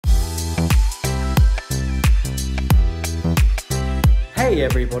Hey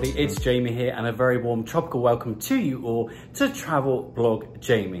everybody, it's Jamie here and a very warm tropical welcome to you all to Travel Blog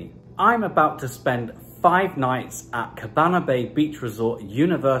Jamie. I'm about to spend 5 nights at Cabana Bay Beach Resort,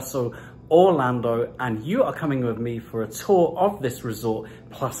 Universal Orlando, and you are coming with me for a tour of this resort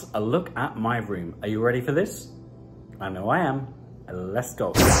plus a look at my room. Are you ready for this? I know I am. Let's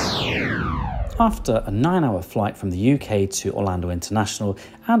go. After a 9-hour flight from the UK to Orlando International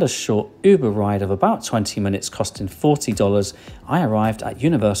and a short Uber ride of about 20 minutes costing $40, I arrived at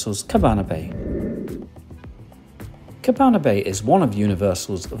Universal's Cabana Bay. Cabana Bay is one of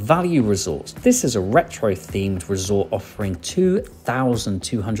Universal's value resorts. This is a retro-themed resort offering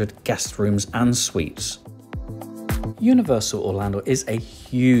 2,200 guest rooms and suites. Universal Orlando is a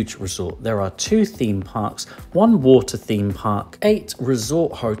huge resort. There are 2 theme parks, 1 water theme park, 8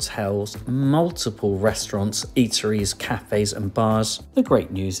 resort hotels, multiple restaurants, eateries, cafes and bars. The great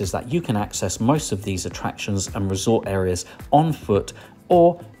news is that you can access most of these attractions and resort areas on foot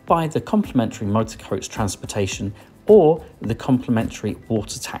or by the complimentary motor coach transportation or the complimentary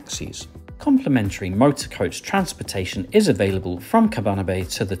water taxis. Complimentary motor coach transportation is available from Cabana Bay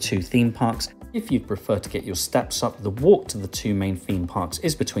to the 2 theme parks. If you'd prefer to get your steps up, the walk to the 2 main theme parks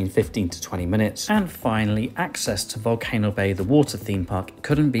is between 15 to 20 minutes. And finally, access to Volcano Bay, the water theme park,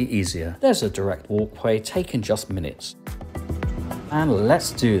 couldn't be easier. There's a direct walkway taking just minutes. And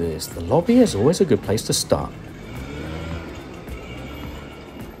let's do this. The lobby is always a good place to start.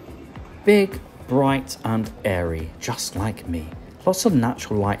 Big, bright and airy, just like me. Lots of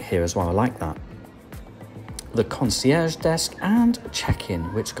natural light here as well, I like that. The concierge desk and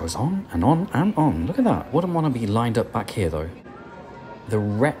check-in, which goes on and on and on. Look at that. Wouldn't want to be lined up back here though. The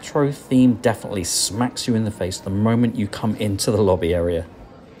retro theme definitely smacks you in the face the moment you come into the lobby area.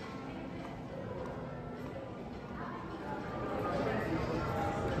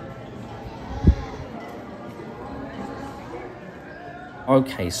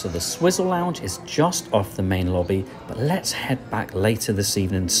 Okay, so the Swizzle Lounge is just off the main lobby, but let's head back later this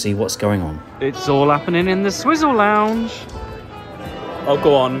evening to see what's going on. It's all happening in the Swizzle Lounge. Oh,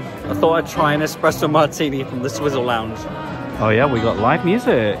 go on. I thought I'd try an espresso martini from the Swizzle Lounge. Oh yeah, we got live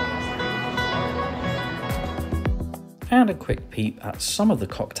music. And a quick peep at some of the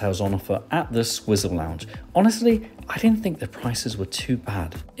cocktails on offer at the Swizzle Lounge. Honestly, I didn't think the prices were too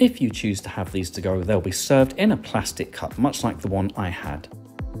bad. If you choose to have these to go, they'll be served in a plastic cup, much like the one I had.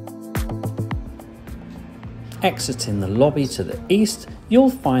 Exiting the lobby to the east, you'll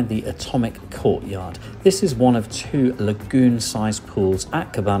find the Atomic Courtyard. This is one of 2 lagoon-sized pools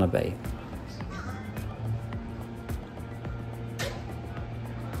at Cabana Bay.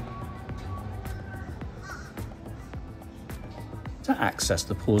 To access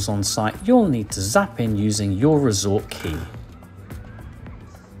the pools on site, you'll need to zap in using your resort key.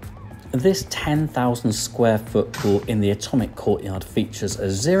 This 10,000 square foot pool in the Atomic Courtyard features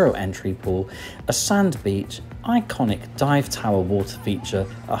a 0 entry pool, a sand beach, iconic dive tower water feature,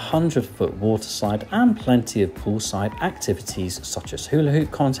 a 100-foot water slide and plenty of poolside activities such as hula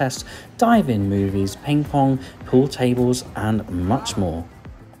hoop contests, dive-in movies, ping pong, pool tables and much more.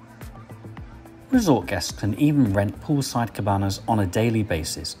 Resort guests can even rent poolside cabanas on a daily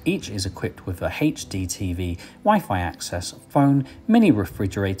basis. Each is equipped with a HD TV, Wi-Fi access, phone, mini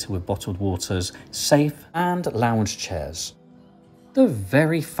refrigerator with bottled waters, safe and lounge chairs. The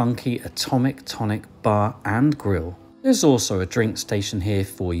very funky Atomic Tonic bar and grill. There's also a drink station here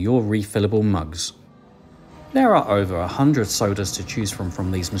for your refillable mugs. There are over 100 sodas to choose from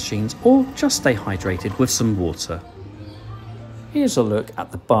these machines, or just stay hydrated with some water. Here's a look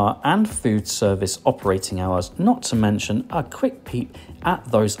at the bar and food service operating hours, not to mention a quick peep at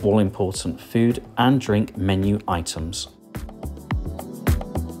those all-important food and drink menu items.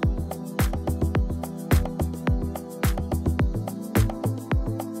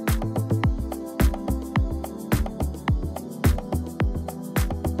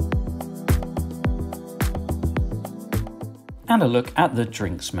 And a look at the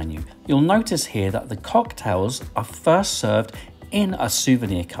drinks menu. You'll notice here that the cocktails are first served in a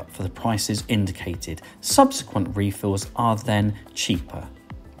souvenir cup for the prices indicated. Subsequent refills are then cheaper.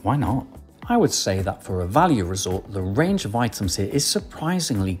 Why not? I would say that for a value resort, the range of items here is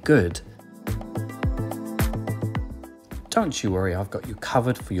surprisingly good. Don't you worry, I've got you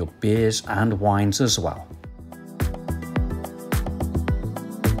covered for your beers and wines as well.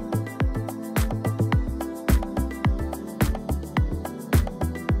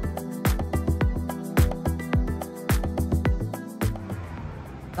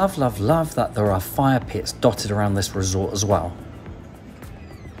 Love that there are fire pits dotted around this resort as well.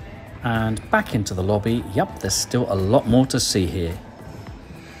 And back into the lobby, yep, there's still a lot more to see here.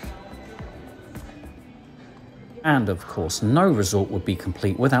 And of course, no resort would be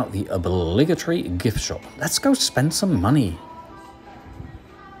complete without the obligatory gift shop. Let's go spend some money.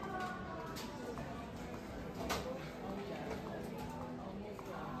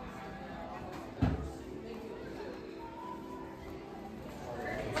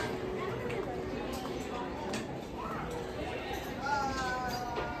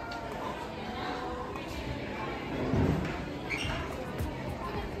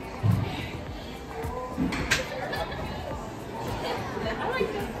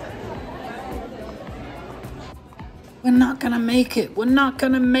 We're not gonna make it. We're not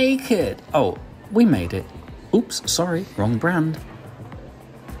gonna make it. Oh, we made it. Oops, sorry, wrong brand.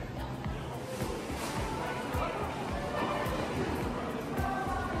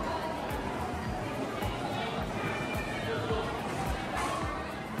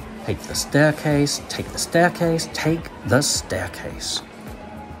 Take the staircase, take the staircase, take the staircase.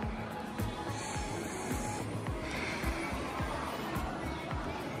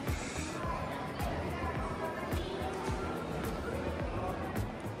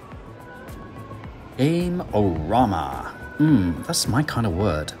 Game-O-Rama. That's my kind of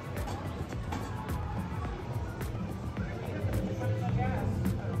word.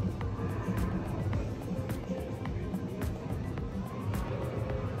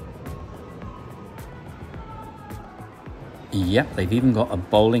 Yep, they've even got a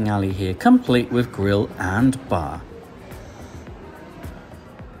bowling alley here, complete with grill and bar.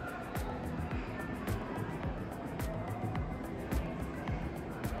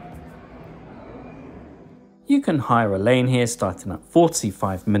 You can hire a lane here starting at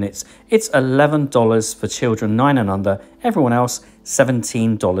 45 minutes. It's $11 for children 9 and under, everyone else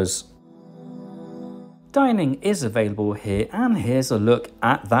 $17. Dining is available here, and here's a look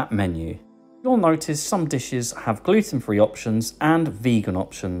at that menu. You'll notice some dishes have gluten-free options and vegan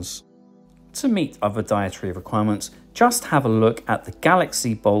options. To meet other dietary requirements, just have a look at the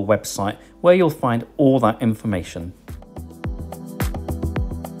Galaxy Bowl website where you'll find all that information.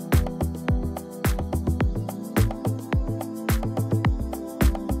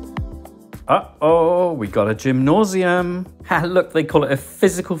 Uh-oh, we got a gymnasium. Look, they call it a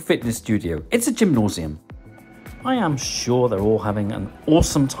physical fitness studio. It's a gymnasium. I am sure they're all having an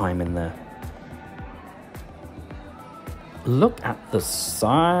awesome time in there. Look at the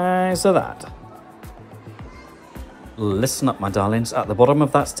size of that. Listen up, my darlings. At the bottom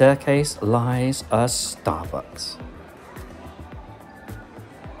of that staircase lies a Starbucks.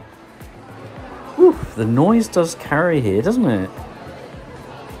 Whew, the noise does carry here, doesn't it?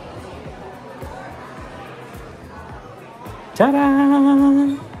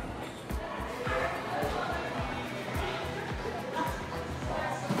 Ta-da!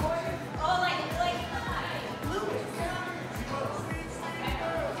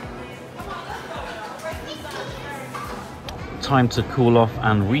 Time to cool off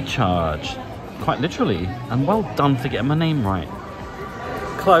and recharge. Quite literally, and well done for getting my name right.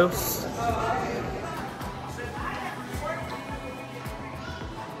 Close.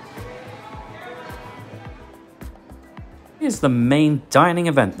 Here's the main dining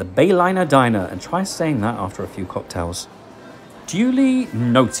event, the Bayliner Diner, and try saying that after a few cocktails. Duly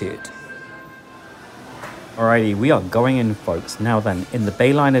noted. Alrighty, we are going in, folks. Now then, in the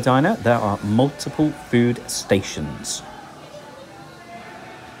Bayliner Diner, there are multiple food stations.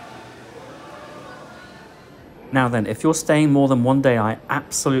 Now then, if you're staying more than one day, I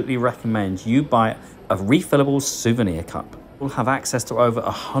absolutely recommend you buy a refillable souvenir cup. You'll have access to over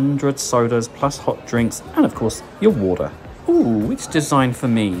 100 sodas plus hot drinks and of course your water. Ooh, which design for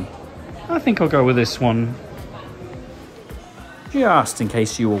me? I think I'll go with this one. Just in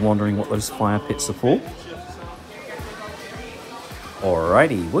case you were wondering what those fire pits are for.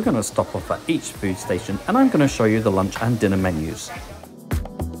 Alrighty, we're going to stop off at each food station and I'm going to show you the lunch and dinner menus.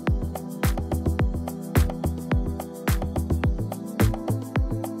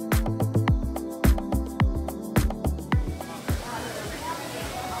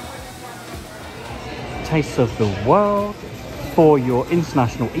 Taste of the world for your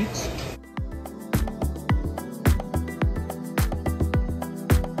international eats.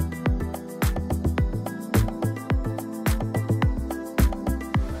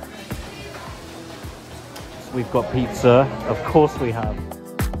 We've got pizza, of course we have.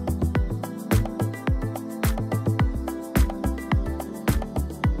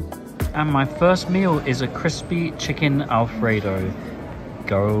 And my first meal is a crispy chicken Alfredo.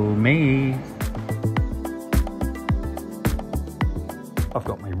 Go me! I've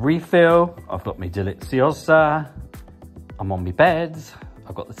got my refill, I've got my Deliziosa, I'm on my bed,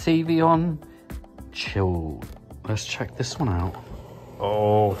 I've got the TV on, chilled. Let's check this one out.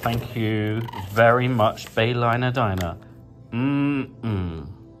 Oh, thank you very much, Bayliner Diner.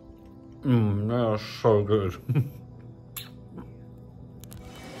 That's so good.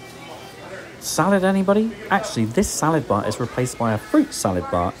 Salad, anybody? Actually, this salad bar is replaced by a fruit salad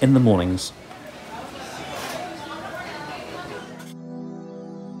bar in the mornings.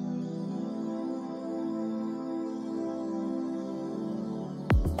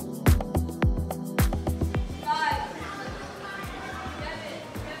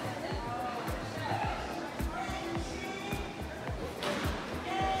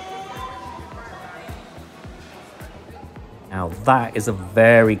 Now that is a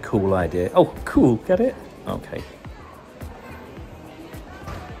very cool idea. Oh, cool, get it? Okay.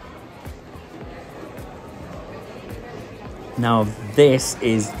 Now this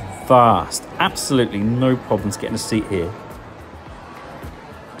is vast. Absolutely no problems getting a seat here.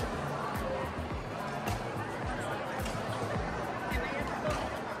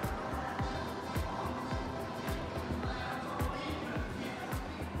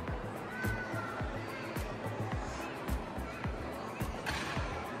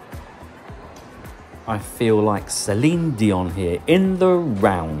 I feel like Celine Dion here in the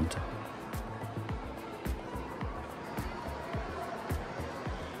round.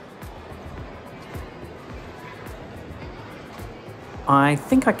 I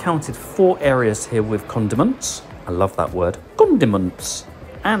think I counted 4 areas here with condiments. I love that word, condiments.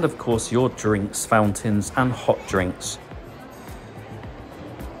 And of course your drinks, fountains and hot drinks.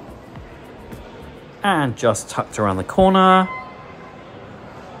 And just tucked around the corner,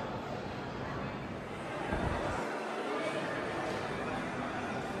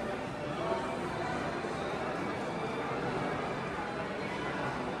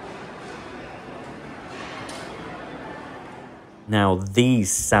 now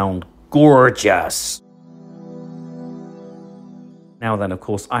these sound gorgeous. Now then, of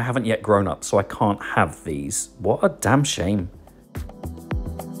course, I haven't yet grown up, so I can't have these. What a damn shame.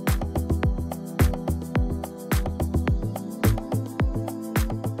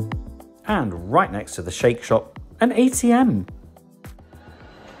 And right next to the shake shop, an ATM.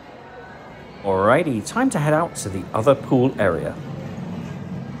 Alrighty, time to head out to the other pool area.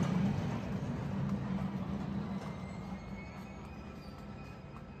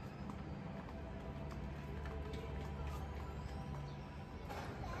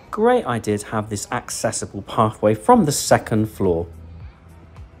 Great idea to have this accessible pathway from the 2nd floor.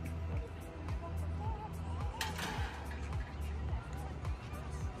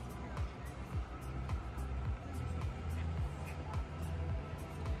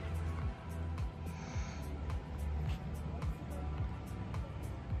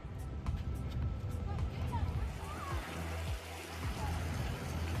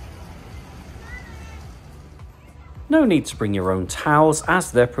 No need to bring your own towels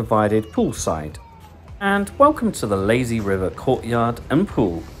as they're provided poolside. And welcome to the Lazy River courtyard and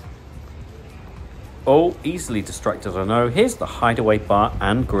pool. Oh, easily distracted I know. Here's the hideaway bar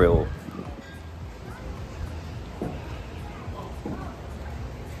and grill.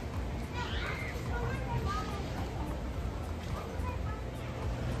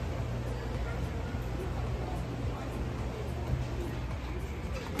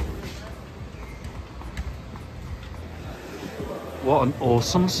 What an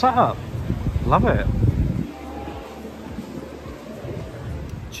awesome setup. Love it.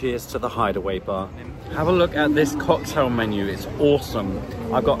 Cheers to the hideaway bar. Have a look at this cocktail menu. It's awesome.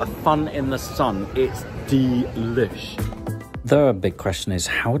 I've got a fun in the sun. It's delish. The big question is,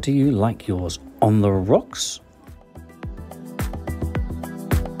 how do you like yours? On the rocks?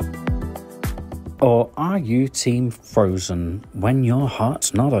 Or are you team frozen when your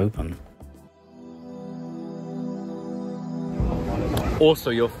heart's not open?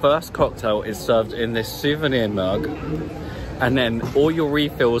 Also, your first cocktail is served in this souvenir mug, and then all your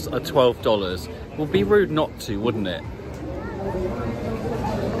refills are $12. Would be rude not to, wouldn't it?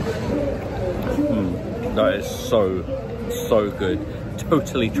 That is so good.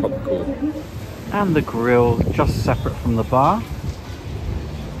 Totally tropical. And the grill just separate from the bar.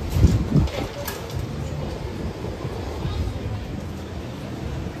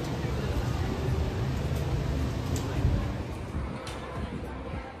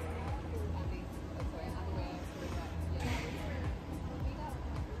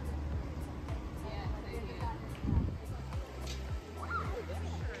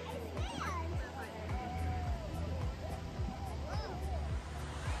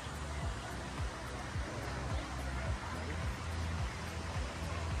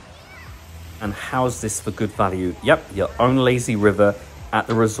 And how's this for good value? Yep, your own lazy river at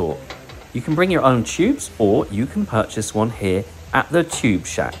the resort. You can bring your own tubes or you can purchase one here at the Tube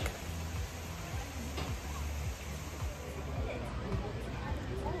Shack.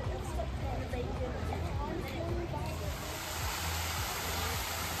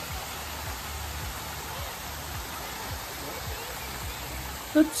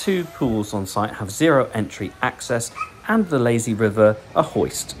 The two pools on site have zero entry access and the lazy river a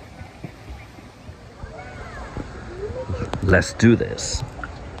hoist. Let's do this.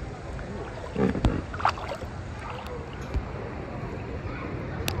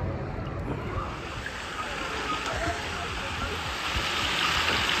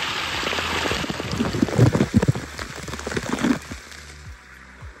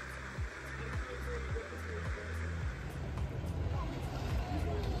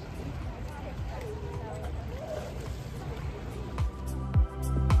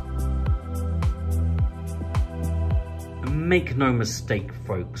 Make no mistake,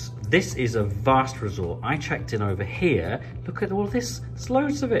 folks, this is a vast resort. I checked in over here. Look at all this, there's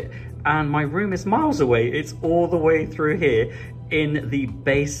loads of it. And my room is miles away. It's all the way through here in the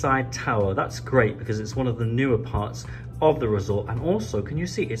Bayside Tower. That's great because it's one of the newer parts of the resort. And also, can you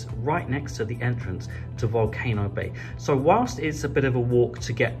see it's right next to the entrance to Volcano Bay. So whilst it's a bit of a walk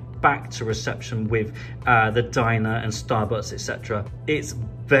to get back to reception with the diner and Starbucks, etc., it's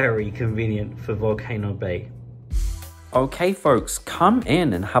very convenient for Volcano Bay. Okay folks, come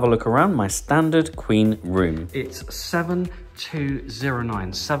in and have a look around my standard queen room. It's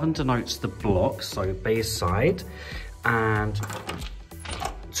 7209. 7 denotes the block, so Bayside, and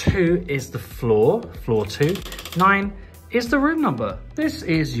 2 is the floor 2. 9 is the room number. This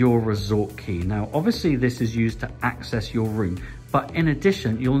is your resort key. Now obviously this is used to access your room, but in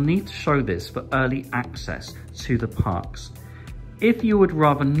addition you'll need to show this for early access to the parks. If you would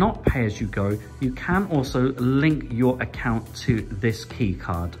rather not pay as you go, you can also link your account to this key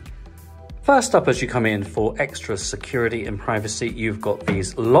card. First up, as you come in for extra security and privacy, you've got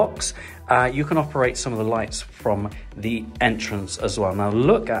these locks. You can operate some of the lights from the entrance as well. Now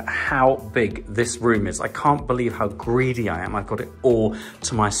look at how big this room is. I can't believe how greedy I am. I've got it all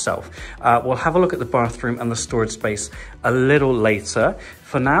to myself. We'll have a look at the bathroom and the storage space a little later.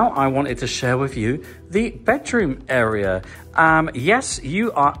 For now, I wanted to share with you the bedroom area. Yes,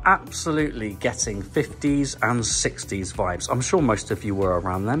 you are absolutely getting 50s and 60s vibes. I'm sure most of you were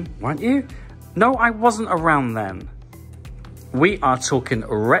around then, weren't you? No, I wasn't around then. We are talking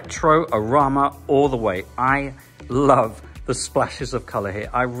retro-arama all the way. I love the splashes of color here.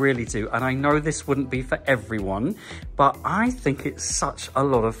 I really do. And I know this wouldn't be for everyone, but I think it's such a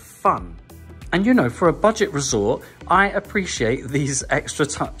lot of fun. And you know, for a budget resort, I appreciate these extra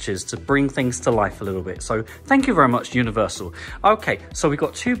touches to bring things to life a little bit. So thank you very much, Universal. Okay, so we've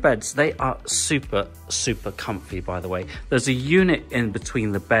got 2 beds. They are super, super comfy, by the way. There's a unit in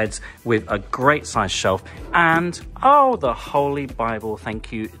between the beds with a great size shelf and, oh, the Holy Bible,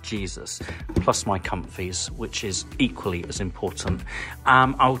 thank you, Jesus, plus my comfies, which is equally as important.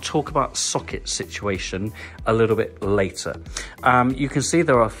 I'll talk about socket situation a little bit later. You can see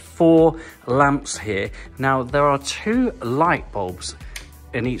there are 4 lamps here. Now there are 2 light bulbs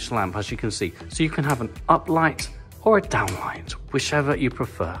in each lamp, as you can see, so you can have an up light or a down light, whichever you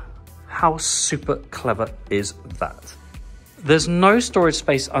prefer. How super clever is that? There's no storage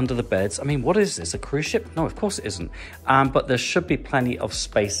space under the beds. I mean, what is this, a cruise ship? No, of course it isn't. But there should be plenty of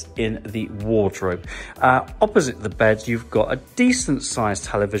space in the wardrobe. Opposite the beds, you've got a decent sized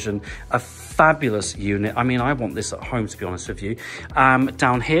television, a fabulous unit. I mean, I want this at home, to be honest with you.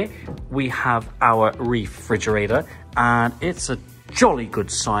 Down here, we have our refrigerator, and it's a jolly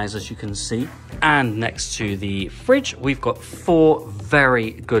good size, as you can see. And next to the fridge, we've got 4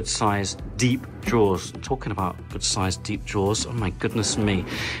 very good sized deep drawers. Talking about good sized deep drawers, oh my goodness me.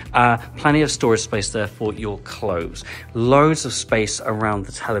 Plenty of storage space there for your clothes. Loads of space around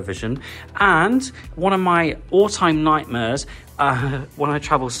the television. And one of my all-time nightmares when I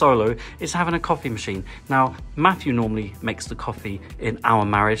travel solo is having a coffee machine. Now, Matthew normally makes the coffee in our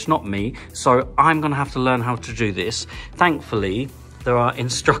marriage, not me. So I'm gonna have to learn how to do this. Thankfully, there are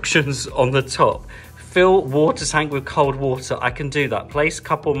instructions on the top. Fill water tank with cold water. I can do that. Place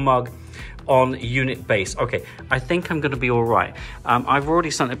cup or mug on unit base. Okay, I think I'm gonna be all right. I've already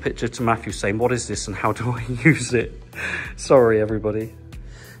sent a picture to Matthew saying, what is this and how do I use it? Sorry, everybody.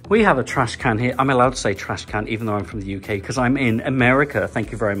 We have a trash can here. I'm allowed to say trash can, even though I'm from the UK, because I'm in America.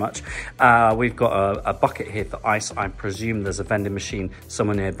 Thank you very much. We've got a bucket here for ice. I presume there's a vending machine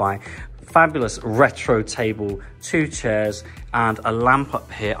somewhere nearby. Fabulous retro table, 2 chairs, and a lamp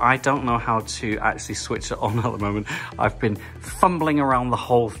up here. I don't know how to actually switch it on at the moment. I've been fumbling around the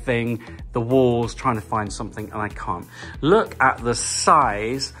whole thing, the walls, trying to find something, and I can't. Look at the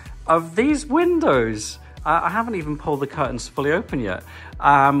size of these windows. I haven't even pulled the curtains fully open yet.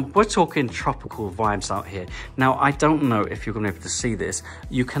 We're talking tropical vibes out here. Now, I don't know if you're going to be able to see this.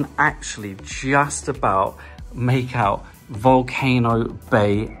 You can actually just about make out Volcano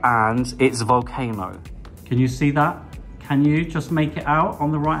Bay and its volcano. Can you see that? Can you just make it out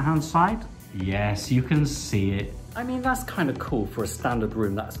on the right-hand side? Yes, you can see it. I mean, that's kind of cool for a standard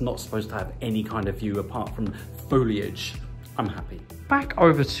room that's not supposed to have any kind of view apart from foliage. I'm happy. Back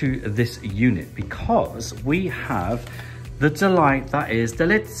over to this unit because we have the delight that is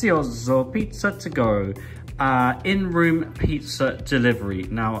Delizioso Pizza to go, in-room pizza delivery.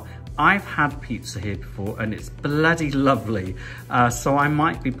 Now, I've had pizza here before and it's bloody lovely, so I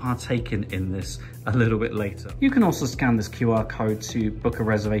might be partaking in this a little bit later. You can also scan this QR code to book a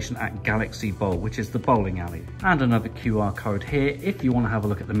reservation at Galaxy Bowl, which is the bowling alley. And another QR code here if you want to have a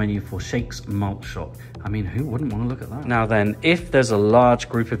look at the menu for Shake's Malt Shop. I mean, who wouldn't want to look at that? Now then, if there's a large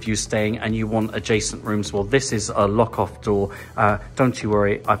group of you staying and you want adjacent rooms, well, this is a lock-off door. Don't you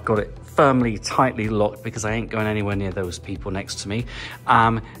worry, I've got it firmly, tightly locked because I ain't going anywhere near those people next to me.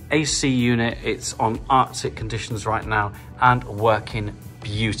 AC unit, it's on Arctic conditions right now and working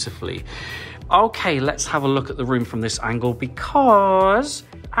beautifully. Okay, let's have a look at the room from this angle because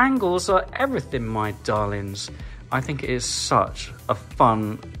angles are everything, my darlings. I think it is such a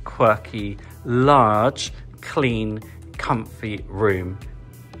fun, quirky, large, clean, comfy room.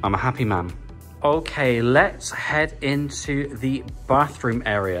 I'm a happy man. Okay, let's head into the bathroom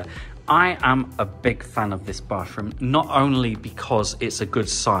area. I am a big fan of this bathroom, not only because it's a good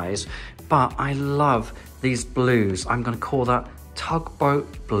size, but I love these blues. I'm going to call that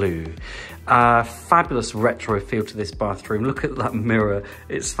tugboat blue. Fabulous retro feel to this bathroom. Look at that mirror,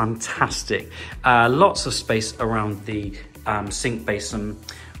 it's fantastic. Lots of space around the sink basin.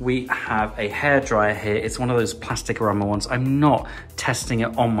 We have a hairdryer here. It's one of those Plastic-Arama ones. I'm not testing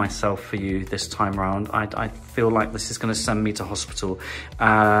it on myself for you this time around. I feel like this is going to send me to hospital.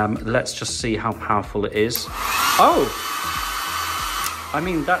 Let's just see how powerful it is. Oh, I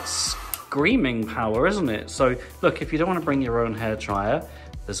mean, that's screaming power, isn't it? So look, if you don't want to bring your own hairdryer,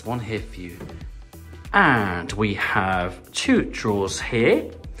 there's one here for you. And we have 2 drawers here,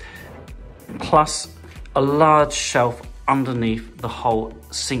 plus a large shelf underneath the whole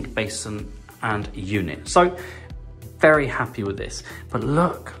sink basin and unit. So very happy with this. But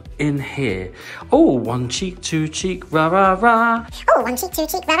look in here. Oh, 1 cheek, 2 cheek, rah, rah, rah. Oh, 1 cheek, 2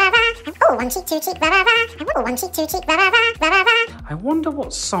 cheek, rah, rah, rah. Oh, 1 cheek, 2 cheek, rah, rah, rah. Oh, 1 cheek, 2 cheek, rah, rah, rah, rah, rah, rah. I wonder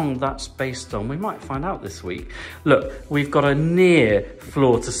what song that's based on. We might find out this week. Look, we've got a near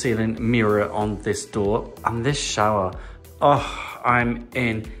floor to ceiling mirror on this door and this shower. Oh, I'm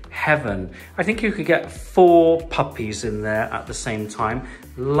in heaven. I think you could get 4 puppies in there at the same time.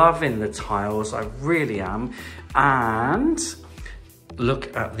 Loving the tiles, I really am. And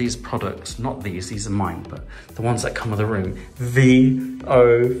look at these products, not these are mine, but the ones that come with the room.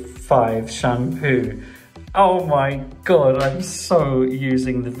 VO5 shampoo. Oh my God, I'm so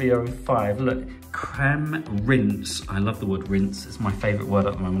using the VO5. Look, creme rinse. I love the word rinse, it's my favorite word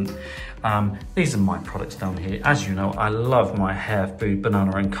at the moment. These are my products down here. As you know, I love my hair food,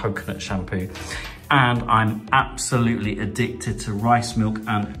 banana and coconut shampoo. And I'm absolutely addicted to rice milk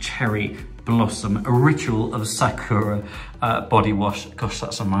and cherry blossom, a ritual of sakura body wash. Gosh,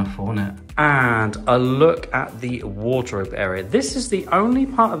 that's a mouthful, isn't it? And a look at the wardrobe area. This is the only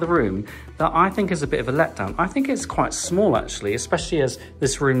part of the room that I think is a bit of a letdown. I think it's quite small actually, especially as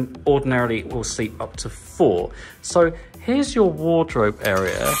this room ordinarily will seat up to 4. So here's your wardrobe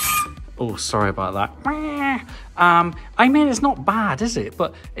area. Oh, sorry about that. I mean, it's not bad, is it?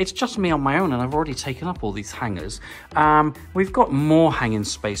 But it's just me on my own and I've already taken up all these hangers. We've got more hanging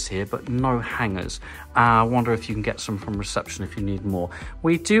space here, but no hangers. I wonder if you can get some from reception if you need more.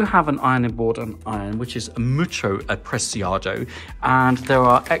 We do have an ironing board and iron, which is mucho apreciado. And there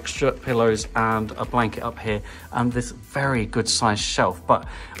are extra pillows and a blanket up here and this very good sized shelf. But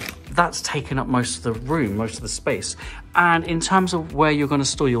that's taken up most of the room, most of the space. And in terms of where you're going to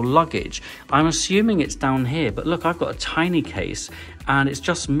store your luggage, I'm assuming it's down here. But look, I've got a tiny case and it's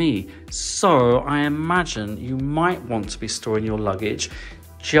just me. So I imagine you might want to be storing your luggage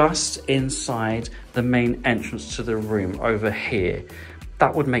just inside the main entrance to the room over here.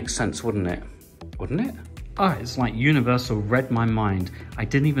 That would make sense, wouldn't it? Wouldn't it? Oh, it's like Universal read my mind. I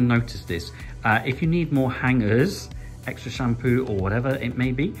didn't even notice this. If you need more hangers, extra shampoo or whatever it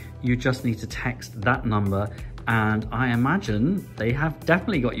may be, you just need to text that number and I imagine they have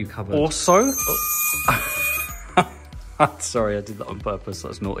definitely got you covered. Also, Sorry, I did that on purpose.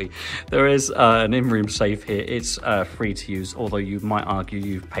 That's naughty. There is an in-room safe here. It's free to use, although you might argue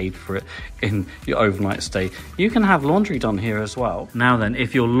you've paid for it in your overnight stay. You can have laundry done here as well. Now then,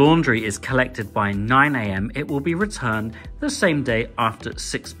 if your laundry is collected by 9 AM, it will be returned the same day after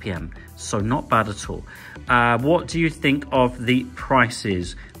 6 PM. So not bad at all. What do you think of the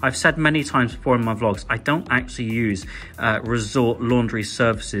prices? I've said many times before in my vlogs, I don't actually use resort laundry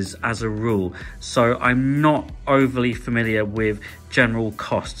services as a rule, so I'm not overly familiar with general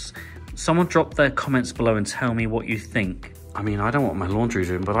costs. Someone drop their comments below and tell me what you think. I mean, I don't want my laundry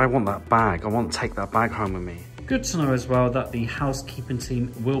doing, but I want that bag. I want to take that bag home with me. Good to know as well that the housekeeping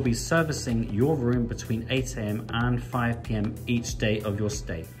team will be servicing your room between 8 AM and 5 PM each day of your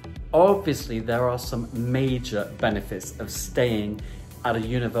stay. Obviously, there are some major benefits of staying at a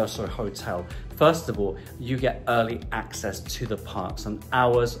Universal hotel. First of all, you get early access to the parks, an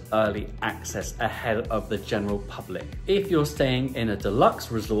hour's early access ahead of the general public. If you're staying in a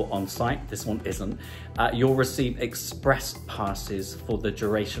deluxe resort on site, this one isn't, you'll receive express passes for the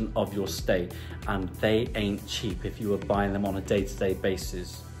duration of your stay, and they ain't cheap if you were buying them on a day-to-day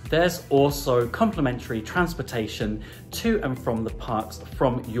basis. There's also complimentary transportation to and from the parks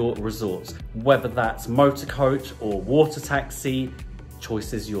from your resorts, whether that's motor coach or water taxi.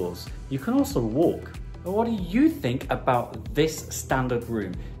 Choice is yours. You can also walk. But what do you think about this standard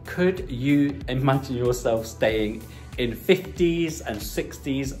room? Could you imagine yourself staying in 50s and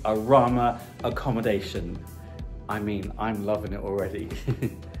 60s Arama accommodation? I mean, I'm loving it already.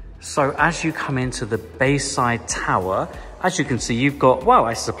 So as you come into the Bayside Tower, as you can see, you've got, well,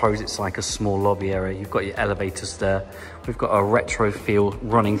 I suppose it's like a small lobby area. You've got your elevators there. We've got a retro feel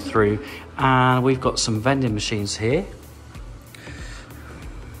running through, and we've got some vending machines here.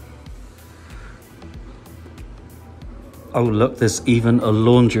 Oh, look, there's even a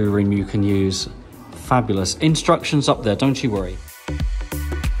laundry room you can use. Fabulous. Instructions up there, don't you worry.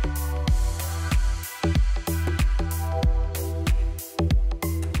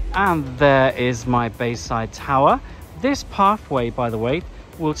 And there is my Bayside Tower. This pathway, by the way,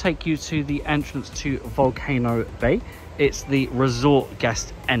 will take you to the entrance to Volcano Bay. It's the resort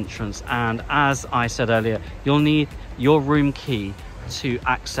guest entrance. And as I said earlier, you'll need your room key to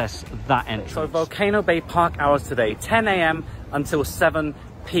access that entrance. So Volcano Bay park hours today, 10 AM until 7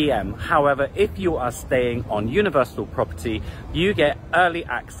 PM. However, if you are staying on Universal property, you get early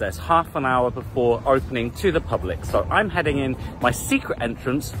access half an hour before opening to the public. So I'm heading in my secret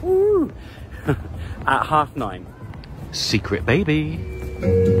entrance at 9:30. Secret baby.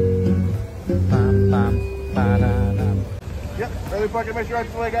 Bam, bam, ba-da-dam. Yep, early parking makes you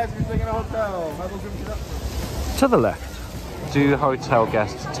right away, guys. If you're staying in a hotel, To the left. Do hotel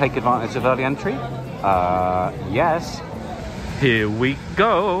guests take advantage of early entry? Yes. Here we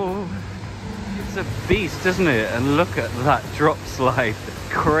go. It's a beast, isn't it? And look at that drop slide.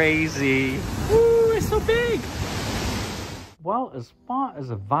 Crazy. Woo, it's so big. Well, as far as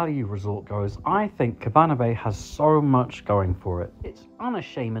a value resort goes, I think Cabana Bay has so much going for it. It's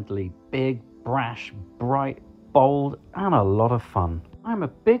unashamedly big, brash, bright, bold, and a lot of fun. I'm a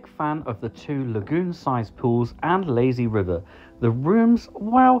big fan of the 2 lagoon-sized pools and lazy river. The rooms,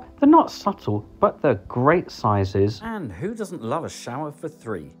 well, they're not subtle, but they're great sizes. And who doesn't love a shower for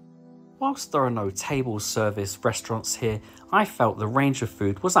 3? Whilst there are no table service restaurants here, I felt the range of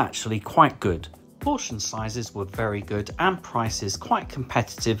food was actually quite good. Portion sizes were very good and prices quite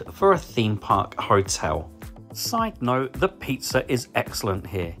competitive for a theme park hotel. Side note, the pizza is excellent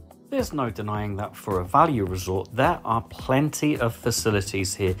here. There's no denying that for a value resort, there are plenty of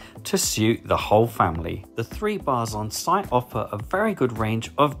facilities here to suit the whole family. The 3 bars on site offer a very good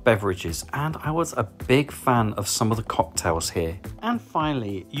range of beverages, and I was a big fan of some of the cocktails here. And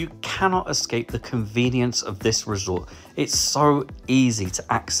finally, you cannot escape the convenience of this resort. It's so easy to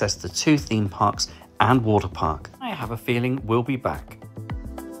access the 2 theme parks and water park. I have a feeling we'll be back.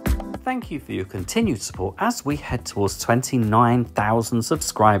 Thank you for your continued support as we head towards 29,000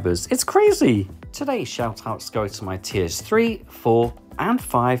 subscribers. It's crazy! Today's shoutouts go to my tiers 3, 4 and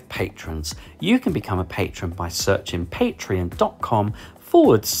 5 patrons. You can become a patron by searching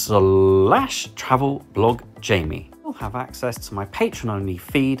patreon.com/travelblogjamie. You'll have access to my patron-only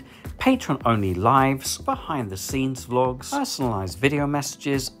feed, patron-only lives, behind-the-scenes vlogs, personalised video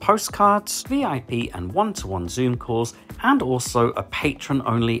messages, postcards, VIP and one-to-one Zoom calls, and also a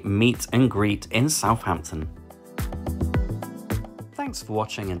patron-only meet and greet in Southampton. Thanks for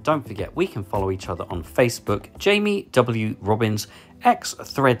watching, and don't forget we can follow each other on Facebook, Jamie W. Robbins, X,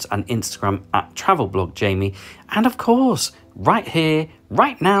 Threads and Instagram at TravelBlogJamie, and of course, right here,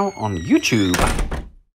 right now on YouTube.